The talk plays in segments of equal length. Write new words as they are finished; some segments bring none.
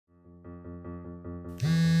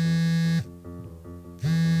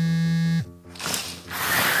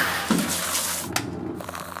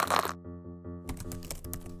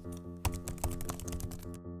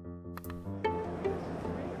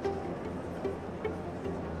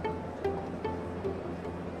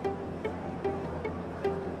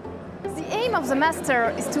aim of the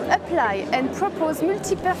master is to apply and propose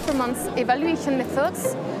multi-performance evaluation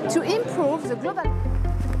methods to improve the global.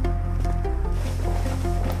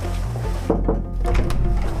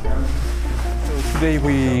 Today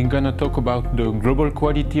we're going to talk about the global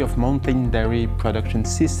quality of mountain dairy production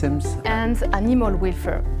systems and animal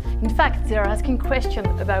welfare. In fact, they are asking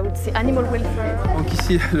questions about the animal welfare. Donc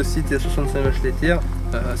ici, le site est à 65 vaches laitières,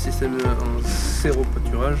 un système en zéro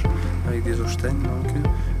pâturage avec des Holstein, donc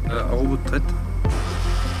un robot de traite.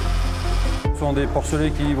 Ce sont des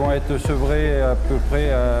porcelets qui vont être sevrés à peu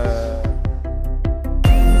près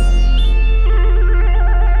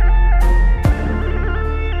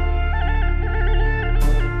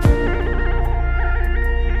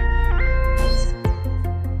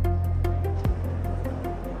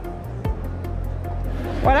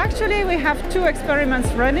Well, actually, we have two experiments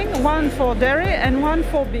running, one for dairy and one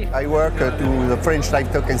for beef. I work to the French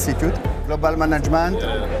Livestock Institute, global management,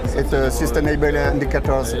 it's sustainable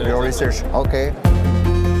indicators research. Okay.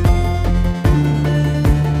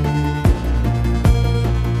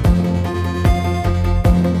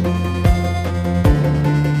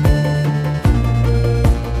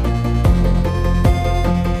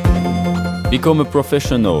 Become a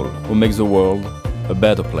professional who makes the world a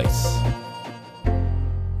better place.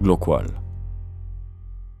 Globale.